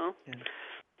 Yeah.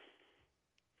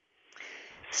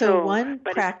 So one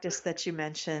practice that you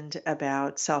mentioned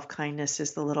about self-kindness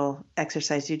is the little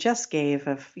exercise you just gave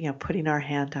of, putting our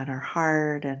hand on our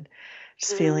heart and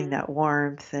just feeling that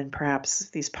warmth and perhaps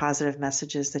these positive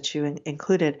messages that you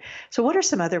included. So what are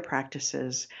some other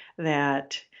practices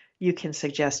that you can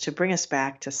suggest to bring us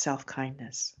back to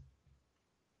self-kindness?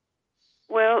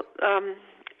 Well,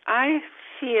 I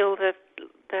feel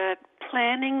that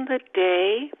planning the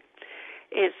day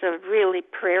is a really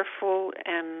prayerful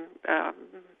and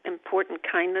important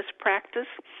kindness practice.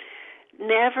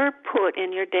 Never put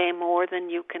in your day more than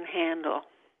you can handle.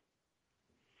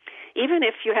 Even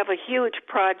if you have a huge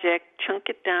project, chunk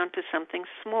it down to something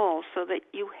small so that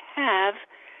you have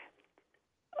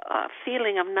a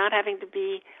feeling of not having to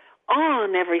be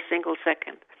on every single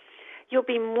second. You'll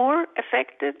be more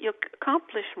effective. You'll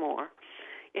accomplish more.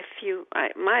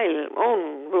 My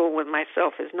own rule with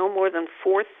myself is no more than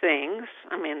 4 things.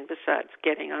 Besides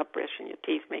getting up, brushing your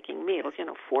teeth, making meals,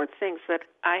 4 things that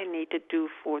I need to do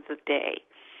for the day.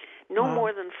 No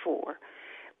more than 4.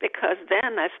 Because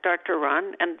then I start to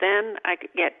run, and then I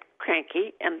get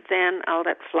cranky, and then I'll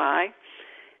let fly.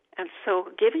 And so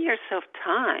giving yourself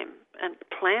time and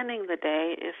planning the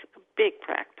day is a big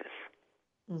practice.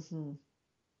 Mm-hmm.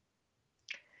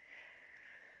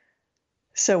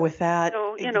 So with that,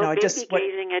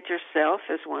 gazing at yourself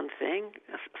is one thing.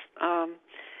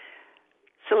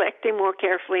 selecting more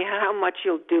carefully how much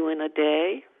you'll do in a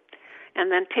day,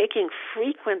 and then taking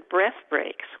frequent breath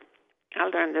breaks. I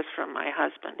learned this from my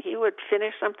husband. He would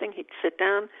finish something, he'd sit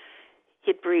down,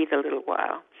 he'd breathe a little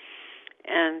while,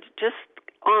 and just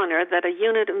honor that a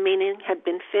unit of meaning had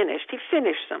been finished. He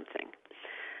finished something.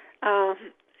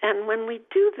 And when we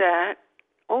do that,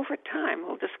 over time,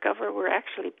 we'll discover we're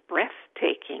actually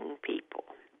breathtaking people.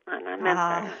 And I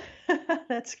meant that.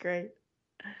 That's great.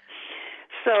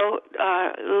 So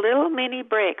little mini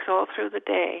breaks all through the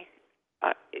day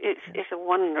is a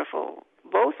wonderful,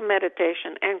 both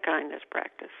meditation and kindness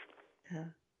practice. Yeah.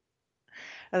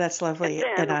 Oh, that's lovely.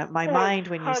 And my mind,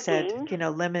 when you said,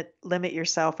 hugging. limit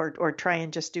yourself or try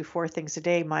and just do 4 things a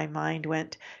day, my mind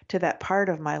went to that part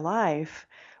of my life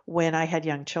when I had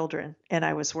young children and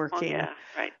I was working,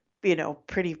 right.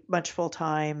 Pretty much full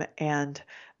time, and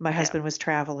my husband was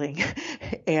traveling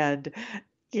and,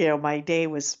 my day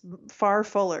was far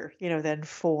fuller, than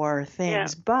 4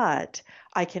 things, but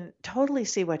I can totally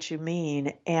see what you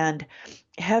mean. And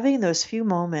having those few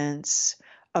moments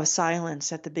of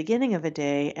silence at the beginning of a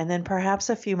day, and then perhaps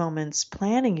a few moments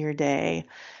planning your day,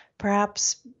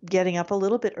 perhaps getting up a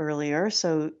little bit earlier.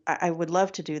 So I would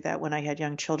love to do that when I had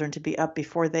young children, to be up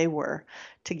before they were,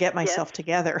 to get myself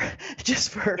together just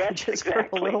for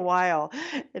a little while.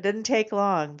 It didn't take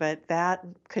long, but that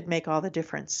could make all the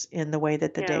difference in the way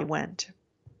that the day went.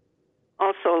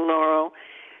 Also, Laurel,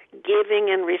 giving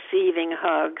and receiving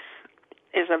hugs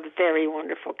is a very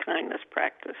wonderful kindness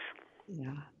practice.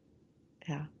 Yeah.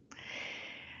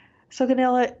 So,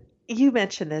 Gunilla, you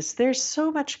mentioned this. There's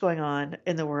so much going on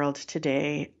in the world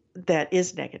today that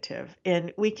is negative,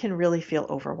 and we can really feel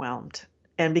overwhelmed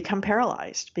and become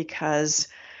paralyzed because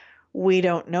we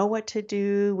don't know what to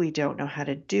do. We don't know how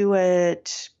to do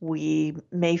it. We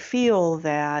may feel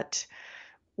that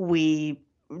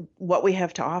what we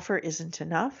have to offer isn't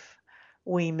enough.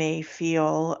 We may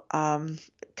feel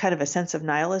kind of a sense of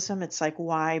nihilism. It's like,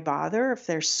 why bother if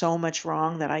there's so much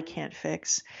wrong that I can't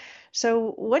fix?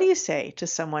 So what do you say to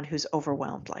someone who's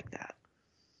overwhelmed like that?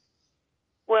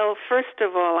 Well, first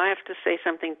of all, I have to say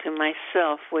something to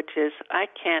myself, which is I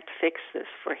can't fix this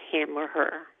for him or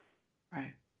her.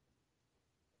 Right.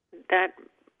 That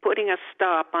putting a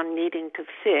stop on needing to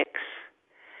fix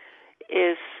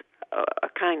is a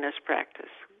kindness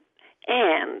practice.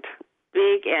 And,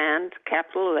 big and,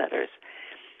 capital letters,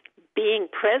 being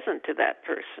present to that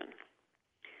person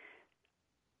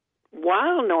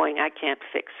while knowing I can't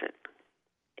fix it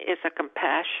is a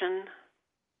compassion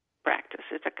practice.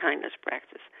 It's a kindness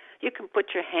practice. You can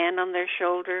put your hand on their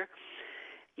shoulder.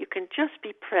 You can just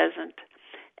be present.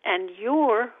 And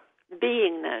your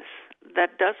beingness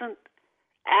that doesn't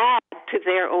add to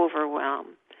their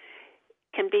overwhelm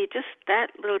can be just that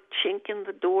little chink in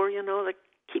the door, that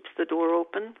keeps the door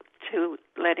open to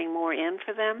letting more in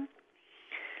for them.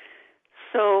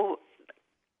 So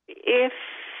if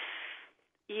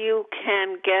you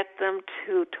can get them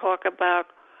to talk about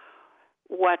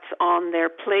what's on their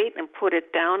plate and put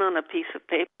it down on a piece of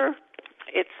paper,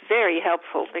 it's very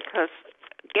helpful, because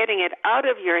getting it out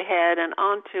of your head and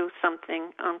onto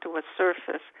a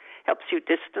surface, helps you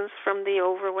distance from the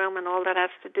overwhelm and all that has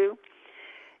to do.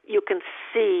 You can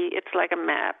see, it's like a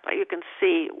map, you can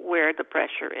see where the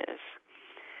pressure is.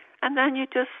 And then you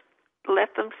just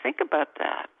let them think about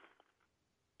that.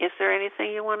 Is there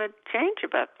anything you want to change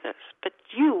about this? But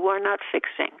you are not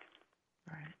fixing.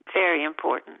 Right. Very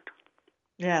important.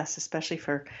 Yes, especially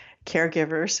for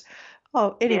caregivers.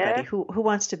 Oh, anybody who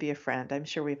wants to be a friend. I'm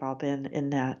sure we've all been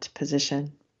in that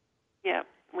position. Yeah,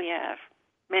 we have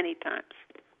many times.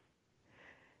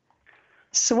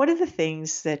 So one of the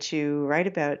things that you write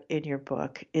about in your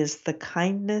book is the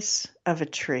kindness of a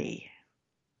tree.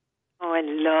 Oh, I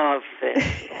love this.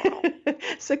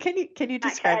 So can you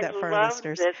describe that for our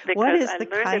listeners? What is the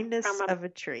kindness of a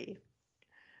tree?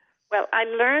 Well, I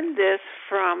learned this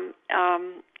from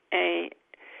a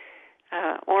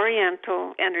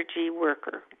Oriental energy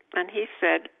worker, and he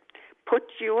said, put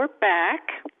your back,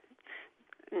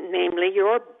 namely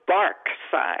your bark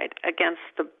side, against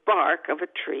the bark of a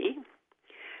tree,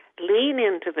 lean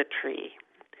into the tree,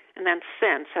 and then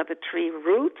sense how the tree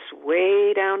roots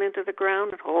way down into the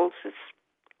ground and holds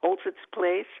its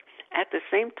place at the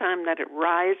same time that it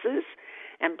rises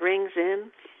and brings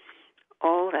in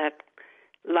all that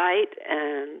light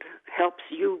and helps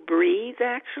you breathe,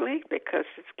 actually, because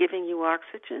it's giving you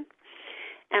oxygen.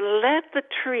 And let the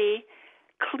tree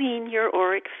clean your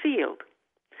auric field.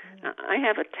 I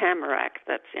have a tamarack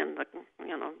that's in the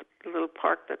little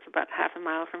park that's about half a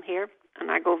mile from here,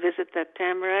 and I go visit that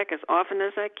tamarack as often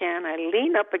as I can. I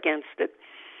lean up against it,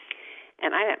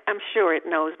 and I'm sure it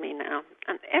knows me now.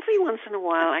 And every once in a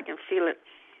while I can feel it,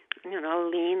 I'll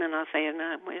lean and I'll say, is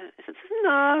it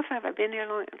enough? Have I been here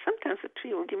long? And sometimes the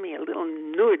tree will give me a little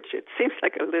nudge. It seems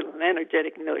like a little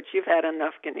energetic nudge. You've had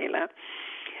enough, Gunilla.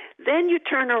 Then you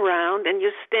turn around and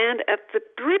you stand at the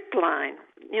drip line,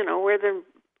 where the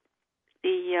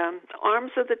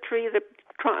arms of the tree,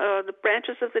 the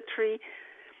branches of the tree.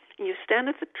 You stand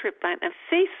at the drip line and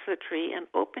face the tree and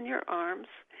open your arms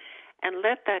and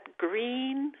let that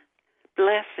green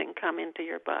blessing come into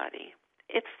your body.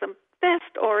 It's the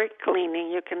best auric cleaning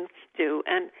you can do,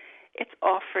 and it's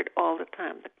offered all the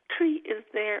time. The tree is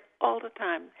there all the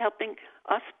time, helping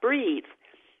us breathe,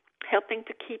 helping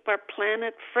to keep our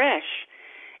planet fresh.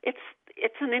 It's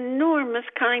an enormous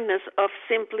kindness of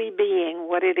simply being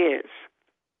what it is.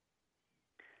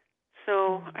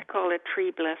 So I call it tree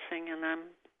blessing, and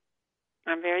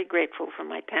I'm very grateful for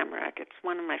my tamarack. It's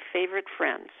one of my favorite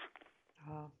friends.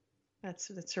 Oh,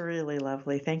 that's really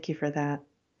lovely. Thank you for that.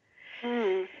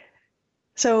 Mm.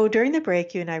 So during the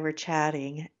break, you and I were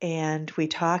chatting, and we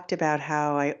talked about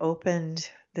how I opened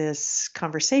this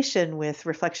conversation with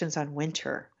reflections on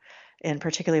winter, and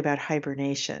particularly about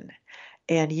hibernation.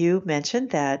 And you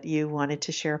mentioned that you wanted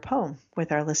to share a poem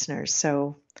with our listeners.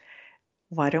 So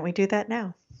why don't we do that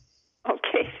now?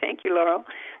 Okay, thank you, Laurel.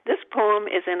 This poem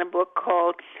is in a book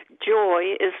called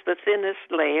Joy is the Thinnest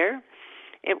Layer.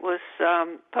 It was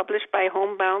published by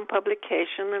Homebound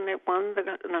Publication, and it won the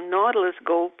Nautilus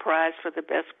Gold Prize for the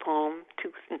best poem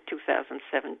in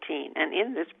 2017. And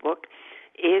in this book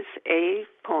is a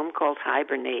poem called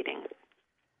Hibernating.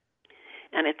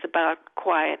 And it's about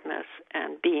quietness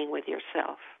and being with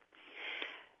yourself.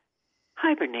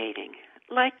 Hibernating.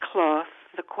 Like cloth,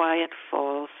 the quiet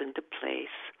falls into place,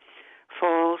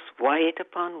 falls white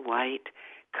upon white,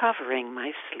 covering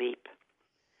my sleep.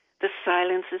 The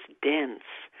silence is dense,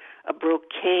 a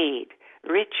brocade,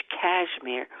 rich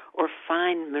cashmere, or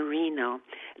fine merino,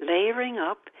 layering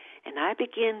up, and I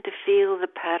begin to feel the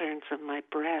patterns of my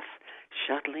breath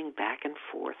shuttling back and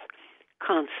forth,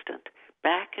 constant,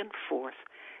 back and forth,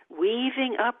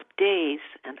 weaving up days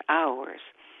and hours,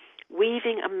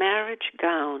 weaving a marriage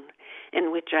gown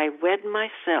in which I wed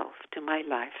myself to my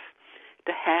life,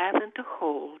 to have and to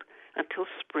hold until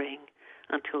spring,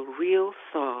 until real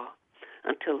thaw,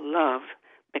 until love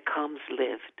becomes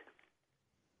lived.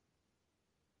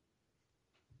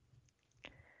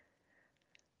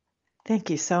 Thank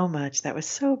you so much. That was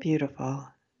so beautiful.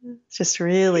 It just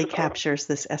really captures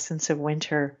this essence of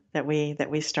winter that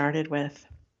we started with.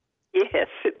 Yes,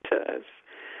 it does.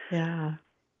 Yeah.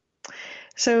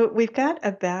 So we've got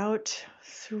about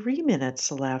 3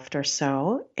 minutes left or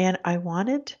so, and I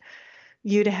wanted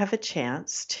you to have a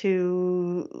chance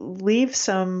to leave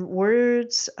some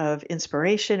words of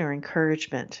inspiration or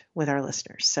encouragement with our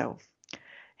listeners. So,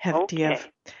 do you have?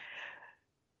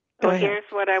 Go ahead. Here's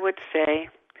what I would say.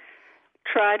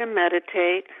 Try to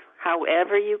meditate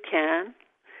however you can,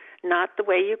 not the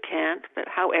way you can't, but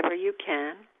however you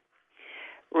can.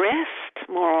 Rest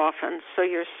more often so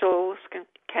your souls can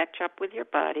catch up with your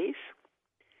bodies.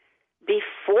 Be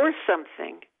for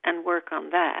something and work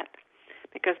on that,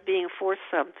 because being for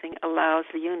something allows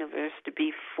the universe to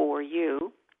be for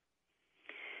you.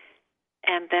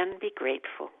 And then be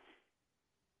grateful.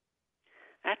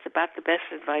 That's about the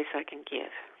best advice I can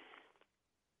give.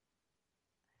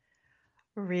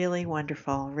 Really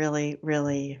wonderful. Really,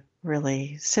 really,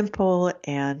 really simple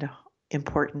and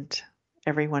important.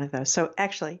 Every one of those. So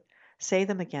actually, say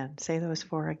them again. Say those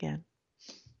 4 again.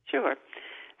 Sure.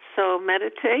 So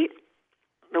meditate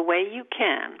the way you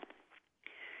can,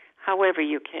 however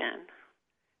you can.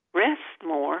 Rest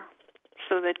more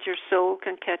so that your soul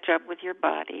can catch up with your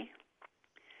body.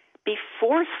 Be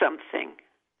for something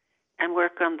and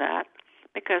work on that,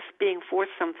 because being for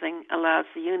something allows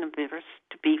the universe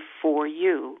to be for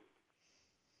you.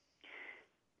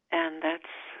 And that's,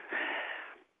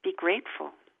 be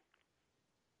grateful.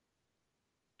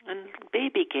 And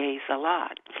baby gaze a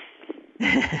lot.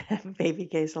 Baby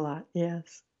gaze a lot,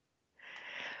 yes.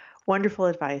 Wonderful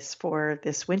advice for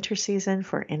this winter season,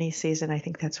 for any season. I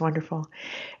think that's wonderful.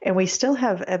 And we still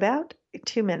have about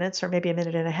 2 minutes or maybe a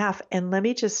minute and a half. And let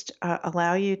me just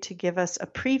allow you to give us a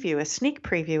preview, a sneak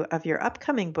preview of your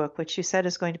upcoming book, which you said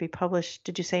is going to be published,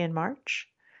 did you say in March?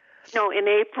 No, in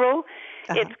April.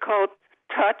 It's called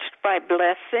Touched by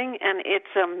Blessing, and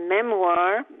it's a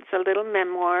memoir. It's a little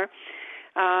memoir.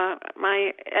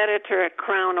 My editor at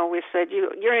Crown always said,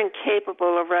 you're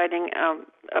incapable of writing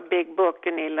a big book,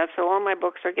 Gunilla, so all my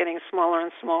books are getting smaller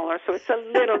and smaller. So it's a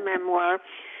little memoir,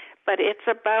 but it's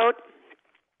about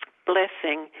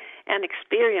blessing and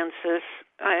experiences.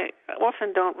 I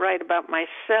often don't write about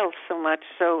myself so much,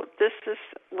 so this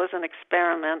was an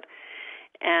experiment.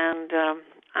 and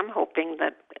I'm hoping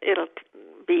that it'll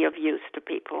be of use to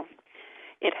people.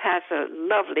 It has a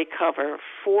lovely cover,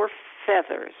 4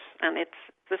 feathers, and it's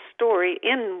the story.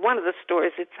 In one of the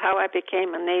stories, it's how I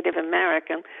became a Native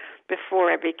American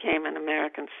before I became an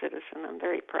American citizen. I'm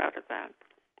very proud of that.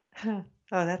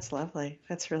 Oh, that's lovely.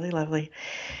 That's really lovely.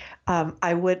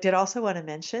 I did also want to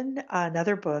mention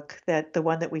another book, that the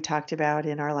one that we talked about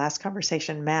in our last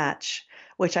conversation, Match,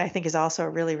 which I think is also a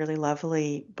really, really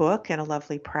lovely book and a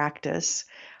lovely practice.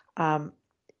 Can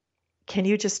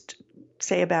you just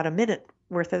say about a minute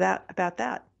worth of that about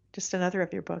that? Just another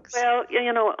of your books. Well,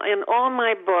 in all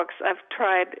my books, I've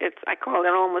tried, I call it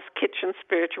almost kitchen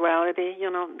spirituality.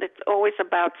 It's always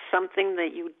about something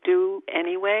that you do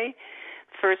anyway.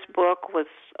 First book was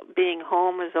Being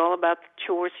Home, is all about the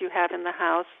chores you have in the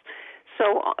house.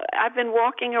 So I've been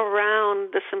walking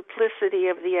around the simplicity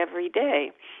of the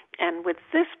everyday. And with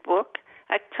this book,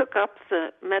 I took up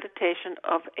the meditation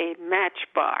of a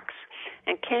matchbox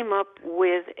and came up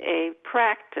with a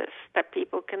practice that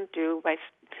people can do by,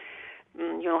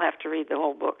 you'll have to read the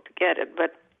whole book to get it,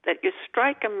 but that you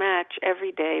strike a match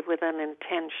every day with an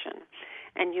intention,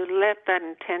 and you let that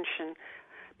intention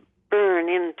burn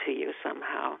into you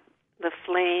somehow. The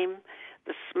flame,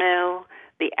 the smell,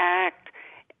 the act,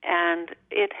 and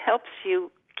it helps you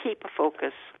keep a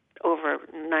focus over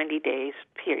 90 days,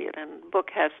 period. And the book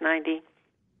has 90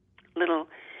 little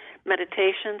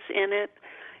meditations in it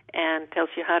and tells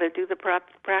you how to do the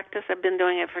practice. I've been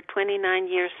doing it for 29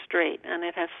 years straight, and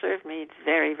it has served me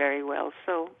very, very well.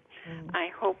 So I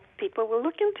hope people will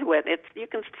look into it. You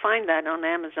can find that on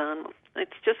Amazon.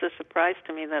 It's just a surprise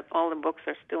to me that all the books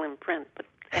are still in print,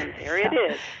 and there it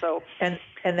is. So and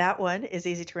that one is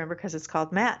easy to remember because it's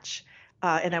called Match.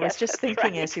 And I was just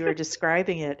thinking, as you were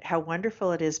describing it, how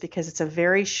wonderful it is, because it's a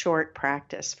very short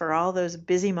practice for all those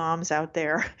busy moms out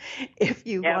there. If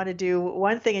you want to do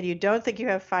one thing and you don't think you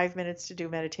have 5 minutes to do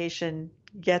meditation,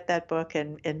 get that book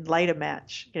and light a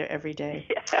match every day.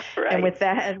 Yeah, right. And with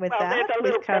that, there's a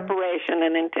little preparation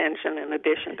and intention in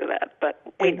addition to that, but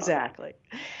exactly.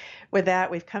 With that,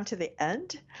 we've come to the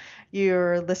end.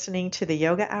 You're listening to the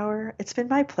Yoga Hour. It's been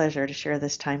my pleasure to share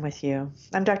this time with you.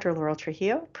 I'm Dr. Laurel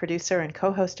Trujillo, producer and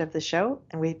co-host of the show,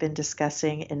 and we've been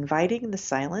discussing Inviting the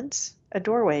Silence, a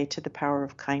Doorway to the Power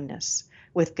of Kindness,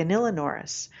 with Gunilla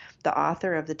Norris, the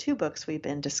author of the 2 books we've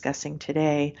been discussing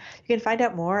today. You can find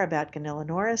out more about Gunilla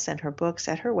Norris and her books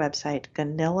at her website,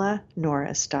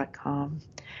 gunillanorris.com.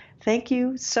 Thank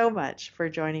you so much for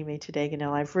joining me today,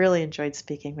 Gunilla. I've really enjoyed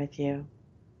speaking with you.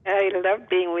 I love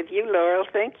being with you, Laurel.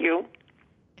 Thank you.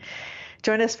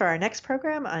 Join us for our next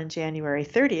program on January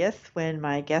 30th, when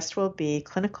my guest will be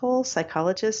clinical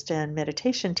psychologist and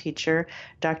meditation teacher,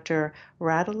 Dr.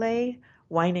 Radele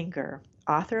Weininger,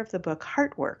 author of the book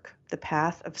Heart Work, The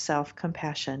Path of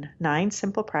Self-Compassion, 9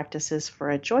 Simple Practices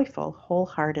for a Joyful,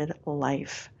 Wholehearted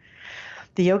Life.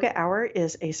 The Yoga Hour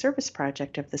is a service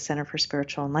project of the Center for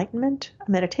Spiritual Enlightenment, a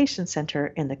meditation center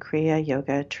in the Kriya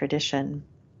Yoga tradition.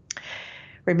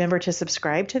 Remember to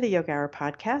subscribe to the Yoga Hour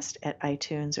podcast at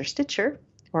iTunes or Stitcher,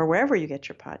 or wherever you get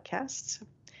your podcasts.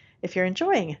 If you're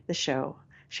enjoying the show,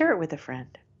 share it with a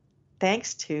friend.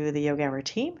 Thanks to the Yoga Hour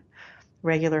team,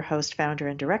 regular host, founder,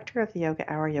 and director of the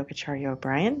Yoga Hour, Yogacharya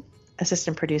O'Brien,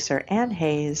 assistant producer Ann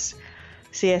Hayes,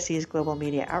 CSE's Global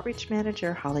Media Outreach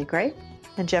Manager Holly Gray,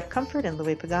 and Jeff Comfort and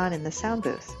Louis Pagan in the sound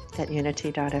booth at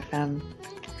unity.fm.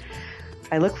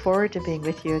 I look forward to being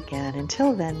with you again.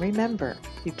 Until then, remember,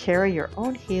 you carry your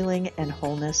own healing and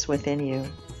wholeness within you.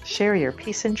 Share your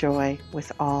peace and joy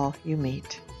with all you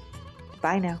meet.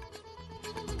 Bye now.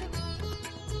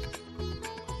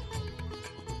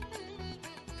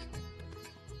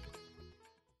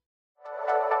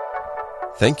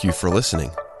 Thank you for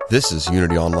listening. This is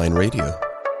Unity Online Radio,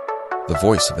 the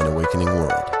voice of an awakening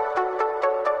world.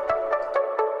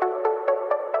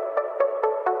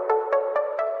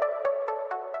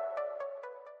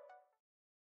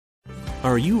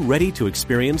 Are you ready to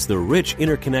experience the rich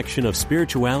interconnection of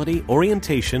spirituality,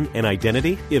 orientation, and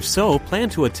identity? If so, plan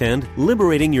to attend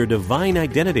Liberating Your Divine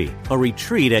Identity, a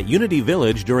retreat at Unity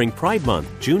Village during Pride Month,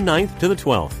 June 9th to the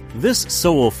 12th. This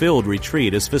soul-filled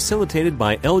retreat is facilitated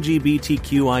by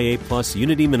LGBTQIA+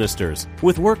 Unity ministers,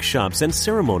 with workshops and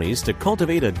ceremonies to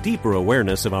cultivate a deeper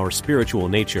awareness of our spiritual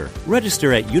nature.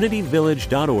 Register at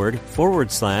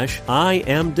unityvillage.org/I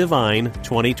Am Divine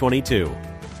 2022.